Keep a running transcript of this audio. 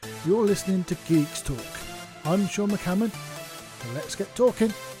You're listening to Geeks Talk. I'm Sean McCammon, and let's get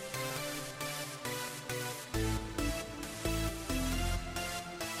talking.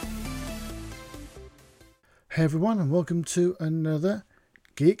 Hey everyone, and welcome to another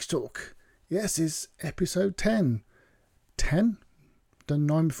Geeks Talk. Yes, it's episode 10. 10? Done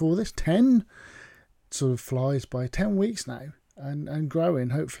 9 before this. 10? Sort of flies by. 10 weeks now, and growing.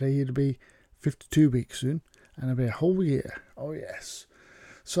 Hopefully it'll be 52 weeks soon, and it'll be a whole year. Oh yes.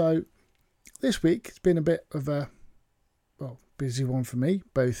 So this week it's been a bit of a busy one for me,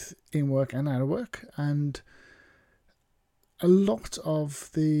 both in work and out of work, and a lot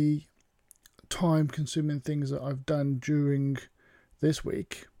of the time consuming things that I've done during this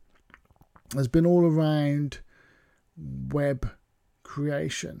week has been all around web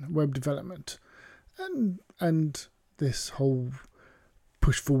creation, web development, and this whole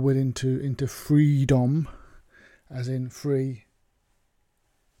push forward into freedom, as in free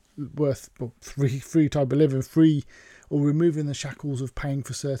type of living, free, or removing the shackles of paying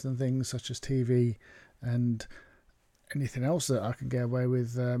for certain things such as TV and anything else that I can get away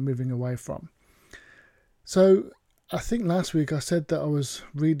with moving away from. So I think last week I said that I was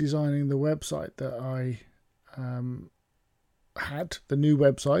redesigning the website that I had, the new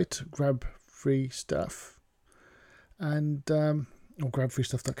website, Grab Free Stuff, and or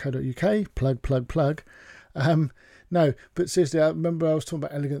grabfreestuff.co.uk, plug. No, but seriously, I remember I was talking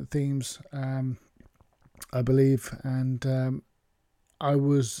about elegant themes, I believe, and I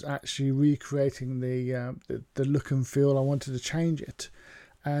was actually recreating the look and feel. I wanted to change it,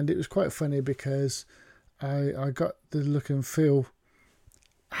 and it was quite funny because I got the look and feel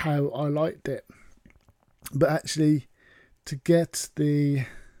how I liked it, but actually to get the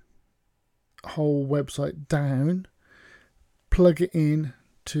whole website down, plug it in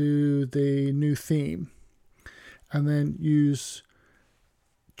to the new theme, and then use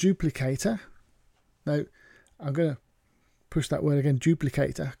Duplicator. Now I'm going to push that word again,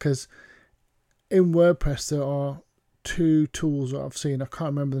 Duplicator, because in WordPress there are two tools that I've seen. I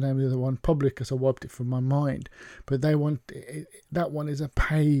can't remember the name of the other one, probably because I wiped it from my mind, but they want it, that one is a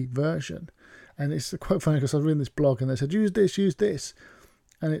pay version, and it's quite funny because I was reading this blog and they said use this,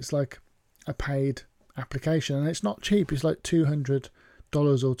 and it's like a paid application, and it's not cheap. It's like $200 or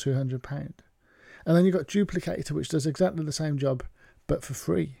 £200, and then you've got Duplicator, which does exactly the same job but for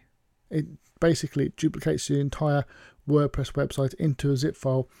free. It basically duplicates the entire WordPress website into a zip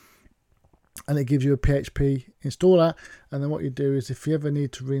file, and it gives you a PHP installer. And then what you do is, if you ever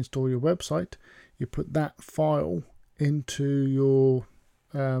need to reinstall your website, you put that file into your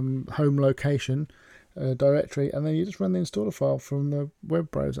home location directory, and then you just run the installer file from the web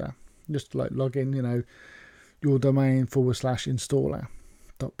browser. Just like log in, your domain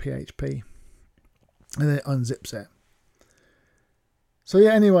 /installer.php, and then it unzips it. So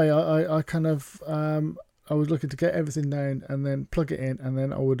yeah, anyway, I kind of I was looking to get everything down and then plug it in, and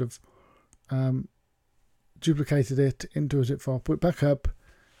then I would have duplicated it into a zip file, put it back up,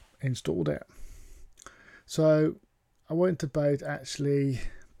 installed it. So I went about actually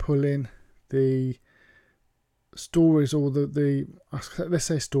pulling the stories, or the let's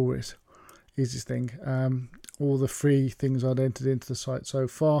say stories, easiest thing, all the free things I'd entered into the site so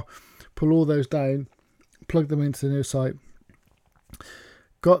far, pull all those down, plug them into the new site.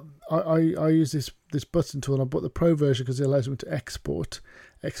 I use this button tool, and I bought the pro version because it allows me to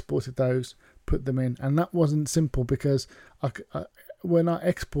exported those, put them in, and that wasn't simple because when I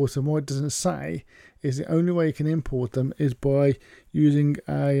export them, what it doesn't say is the only way you can import them is by using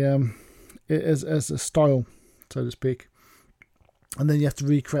as a style, so to speak, and then you have to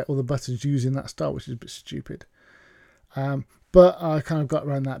recreate all the buttons using that style, which is a bit stupid. But I kind of got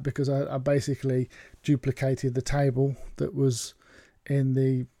around that because I basically duplicated the table that was in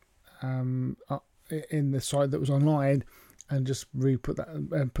the site that was online, and just put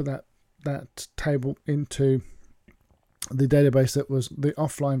that table into the database that was the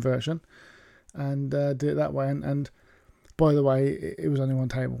offline version, and did it that way. And by the way, it was only one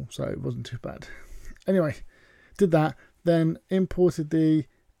table, so it wasn't too bad. Anyway, did that, then imported the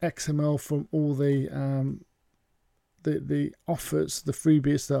XML from all the offers, the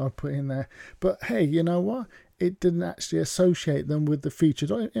freebies that I put in there. But hey, you know what? It didn't actually associate them with the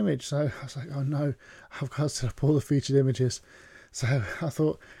featured image. So I was like, oh no, I've got to set up all the featured images. So I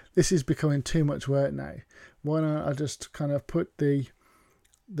thought, this is becoming too much work now. Why not I just kind of put the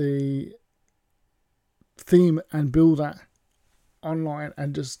theme and build that online,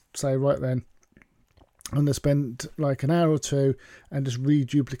 and just say, right then, I'm going to spend like an hour or two and just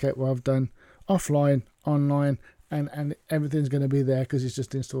reduplicate what I've done offline, online, and everything's going to be there because it's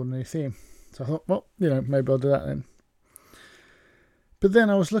just installed a new theme. So I thought, well, maybe I'll do that then. But then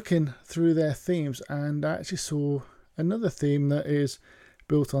I was looking through their themes, and I actually saw another theme that is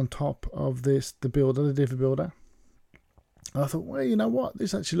built on top of this, the builder, the Divi builder. And I thought, well, you know what?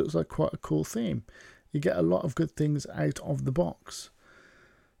 This actually looks like quite a cool theme. You get a lot of good things out of the box.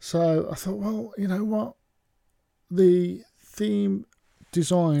 So I thought, well, you know what? The theme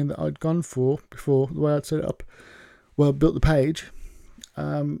design that I'd gone for before, the way I'd set it up, well, built the page,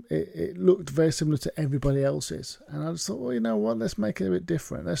 it looked very similar to everybody else's. And I just thought, well, you know what? Let's make it a bit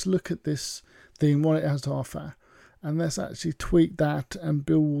different. Let's look at this theme, what it has to offer, and let's actually tweak that and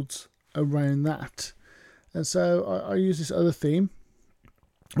build around that. And so I use this other theme,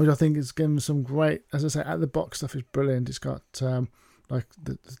 which I think is given some great, as I say, out of the box stuff is brilliant. It's got like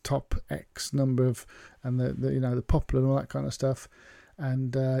the top X number of, and the you know, the poplar and all that kind of stuff.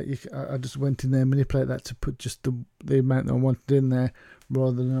 And I just went in there, manipulate that to put just the amount that I wanted in there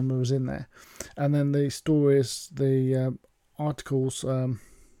rather than the number was in there. And then the stories, the articles,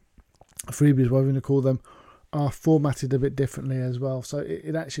 freebies, whatever you want to call them, are formatted a bit differently as well. So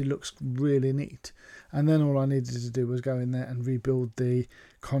it actually looks really neat. And then all I needed to do was go in there and rebuild the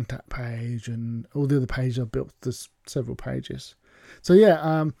contact page and all the other pages I built. There's several pages. So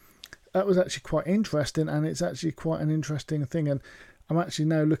yeah, that was actually quite interesting, and it's actually quite an interesting thing. And I'm actually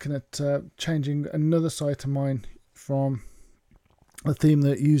now looking at changing another site of mine from a theme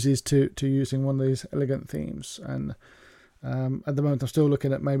that uses to using one of these elegant themes. And at the moment I'm still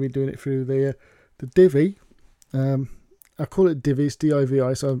looking at maybe doing it through the Divi. I call it Divi, it's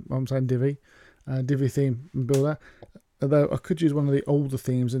Divi, so I'm saying Divi. Divi theme builder. Although I could use one of the older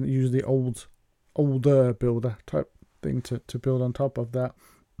themes and use the older builder type thing to build on top of that.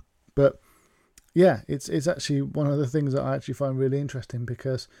 But yeah, it's actually one of the things that I actually find really interesting,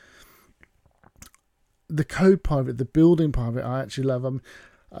 because the code part of it, the building part of it, I actually love.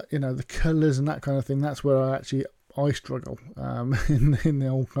 You know, the colours and that kind of thing. That's where I struggle in the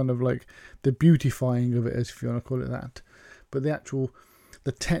whole kind of like the beautifying of it, as if you want to call it that. But the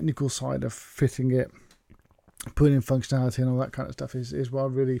technical side of fitting it, putting in functionality and all that kind of stuff is what I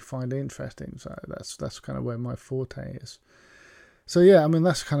really find interesting. So that's kind of where my forte is. So yeah, I mean,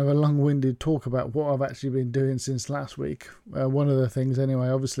 that's kind of a long-winded talk about what I've actually been doing since last week. One of the things anyway,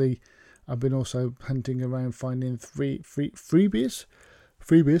 obviously, I've been also hunting around finding freebies,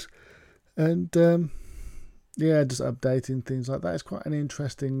 and yeah, just updating things like that. It's quite an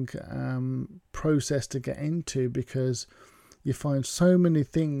interesting process to get into, because you find so many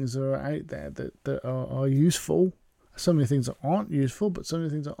things that are out there that are useful. So many things that aren't useful, but so many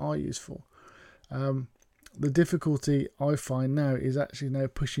things that are useful. The difficulty I find now is actually now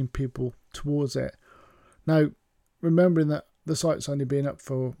pushing people towards it. Now, remembering that the site's only been up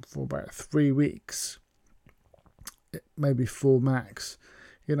for about 3 weeks, maybe 4 max.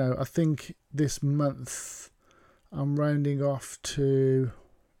 You know, I think this month I'm rounding off to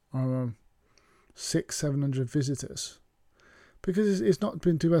 600-700 visitors, because it's not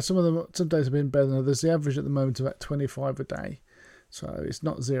been too bad. Some days have been better than others. The average at the moment is about 25 a day, so it's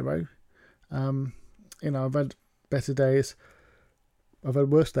not zero. You know, I've had better days, I've had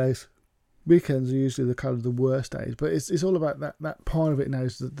worse days. Weekends are usually the kind of the worst days, but it's all about that part of it now,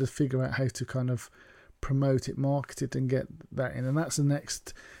 is to figure out how to kind of promote it, market it, and get that in. And that's the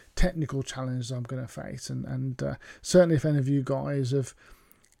next technical challenge I'm going to face. And certainly, if any of you guys have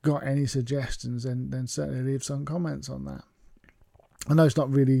got any suggestions, then certainly leave some comments on that. I know it's not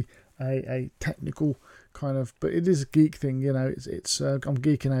really a technical kind of, but it is a geek thing. You know, it's I'm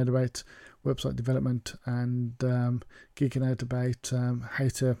geeking out about website development and geeking out about how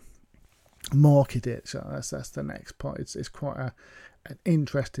to market it. So that's the next part. It's quite an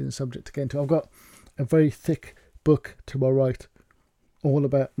interesting subject to get into. I've got a very thick book to my right, all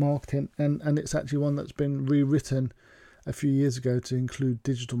about marketing, and it's actually one that's been rewritten a few years ago to include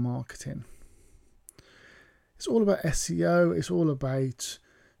digital marketing. It's all about SEO. It's all about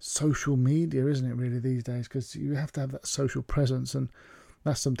social media, isn't it, really, these days? Because you have to have that social presence, and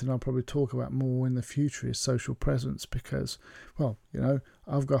that's something I'll probably talk about more in the future, is social presence, because, well, you know,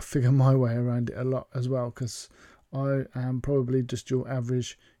 I've got to figure my way around it a lot as well, because I am probably just your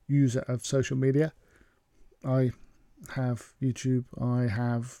average user of social media. I have YouTube, I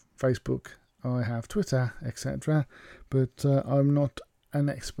have Facebook, I have Twitter, etc. But I'm not an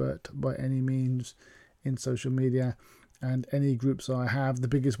expert by any means in social media, and any groups I have, the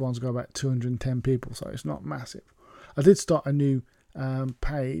biggest ones go about 210 people, so it's not massive. I did start a new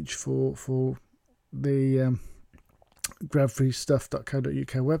page for the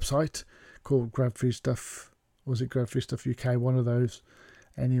grabfreestuff.co.uk website called grabfreestuff, or was it grabfreestuff UK, one of those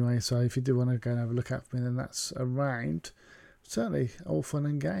anyway. So if you do want to go and have a look at me, then that's around. Certainly all fun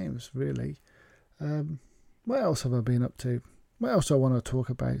and games, really. What else have I been up to? What else I want to talk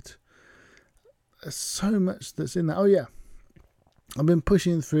about? There's so much that's in there. Oh yeah, I've been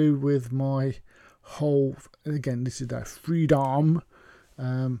pushing through with my whole, again, this is that freedom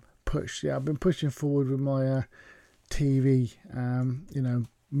push. Yeah, I've been pushing forward with my TV,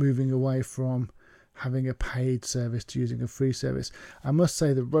 moving away from having a paid service to using a free service. I must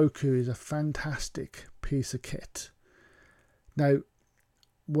say the Roku is a fantastic piece of kit. Now,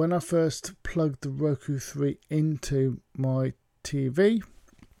 when I first plugged the Roku 3 into my TV,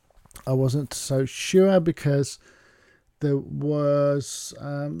 I wasn't so sure because there was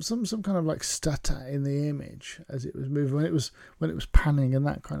some kind of like stutter in the image as it was moving when it was panning and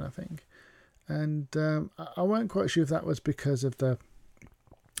that kind of thing. And I weren't quite sure if that was because of the,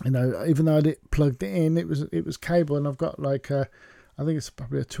 even though I plugged it in, it was cable, and I've got like I think it's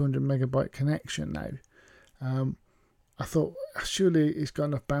probably a 200 megabyte connection now. I thought surely it's got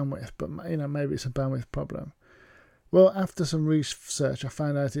enough bandwidth, but maybe it's a bandwidth problem. Well, after some research, I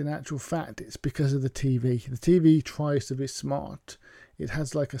found out in actual fact it's because of the TV. The TV tries to be smart. It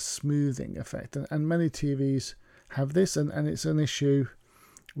has like a smoothing effect, and many TVs have this, and it's an issue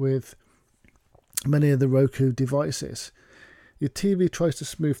with many of the Roku devices. Your TV tries to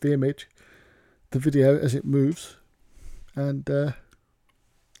smooth the image, the video as it moves, and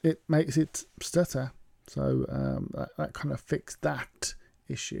it makes it stutter. So that kind of fixed that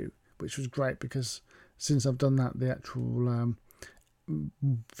issue, which was great because since I've done that, the actual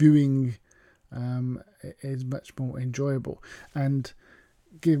viewing is much more enjoyable. And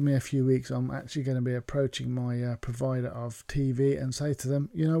give me a few weeks, I'm actually going to be approaching my provider of TV and say to them,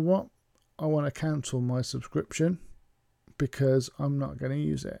 you know what, I want to cancel my subscription because I'm not going to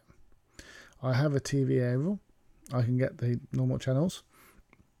use it. I have a TV Aerial. I can get the normal channels.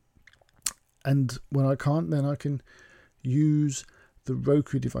 And when I can't, then I can use the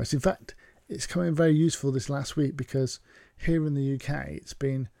Roku device. In fact, it's coming very useful this last week because here in the UK, it's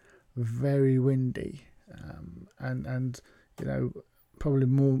been very windy. And probably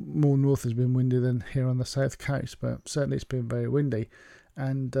more north has been windy than here on the south coast, but certainly it's been very windy.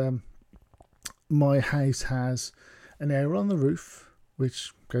 And my house has an aerial on the roof,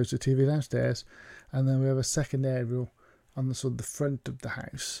 which goes to TV downstairs, and then we have a second aerial on the sort of the front of the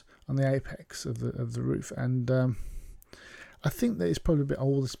house, on the apex of the roof. And I think that it's probably a bit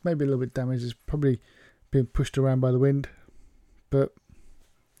old. It's maybe a little bit damaged. It's probably been pushed around by the wind. But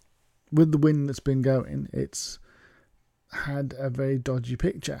with the wind that's been going, it's had a very dodgy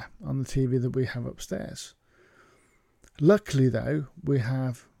picture on the TV that we have upstairs. Luckily, though, we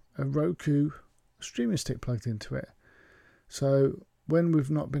have a Roku streaming stick plugged into it. So when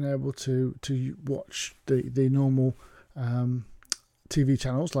we've not been able to watch the normal TV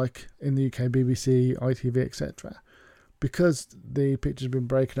channels like in the UK, BBC, ITV, etc., because the picture's been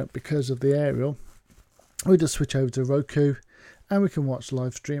breaking up because of the aerial, we just switch over to Roku and we can watch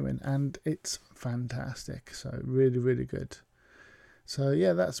live streaming, and it's fantastic. So really, really good. So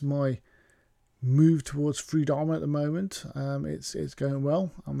yeah, that's my move towards freedom at the moment. It's going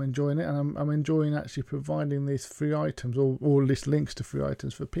well. I'm enjoying it, and I'm enjoying actually providing these free items or list links to free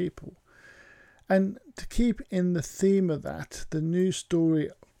items for people. And to keep in the theme of that, the news story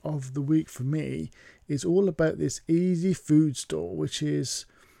of the week for me is all about this Easy Food Store, which is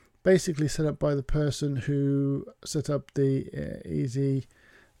basically set up by the person who set up the Easy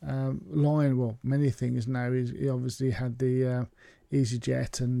line. Well, many things now. He obviously had the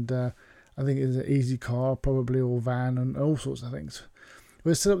EasyJet, and I think it's an Easy Car, probably, or van, and all sorts of things.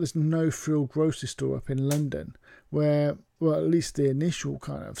 We set up this no-frill grocery store up in London, where, well, at least the initial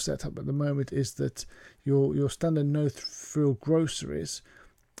kind of setup at the moment is that your standard no-frill groceries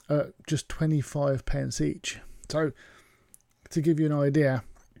are just 25 pence each. So, to give you an idea,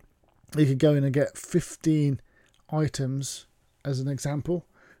 you could go in and get 15 items as an example,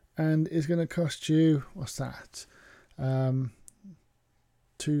 and it's going to cost you, what's that? £2.50,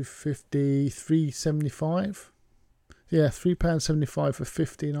 £3.75. Yeah, £3.75 for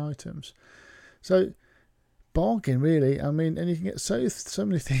 15 items. So bargain, really. I mean, and you can get so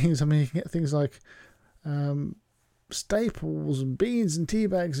many things. I mean, you can get things like staples and beans and tea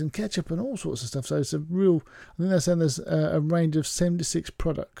bags and ketchup and all sorts of stuff. So it's a real, I think they're saying there's a range of 76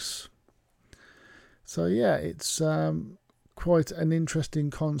 products. So yeah, it's quite an interesting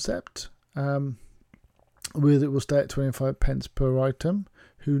concept. Whether it will stay at 25 pence per item,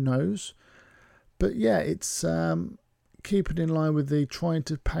 who knows? But yeah, it's keeping in line with the trying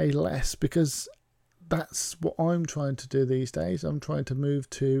to pay less, because that's what I'm trying to do these days. I'm trying to move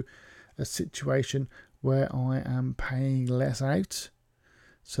to a situation where I am paying less out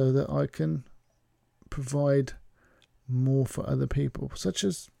so that I can provide more for other people, such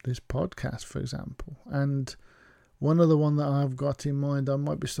as this podcast, for example. And One other one that I've got in mind I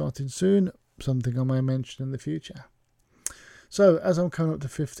might be starting soon, something I may mention in the future. So as I'm coming up to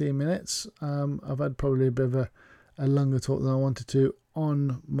 15 minutes, I've had probably a bit of a longer talk than I wanted to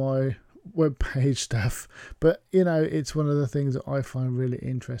on my webpage stuff, but it's one of the things that I find really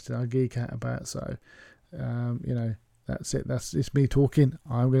interesting. I geek out about, so that's it. It's me talking.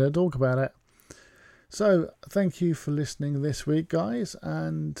 I'm going to talk about it. So thank you for listening this week, guys,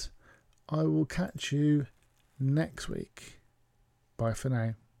 and I will catch you next week. Bye for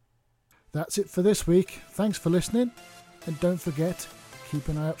now. That's it for this week. Thanks for listening, and don't forget, keep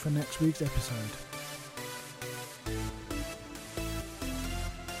an eye out for next week's episode.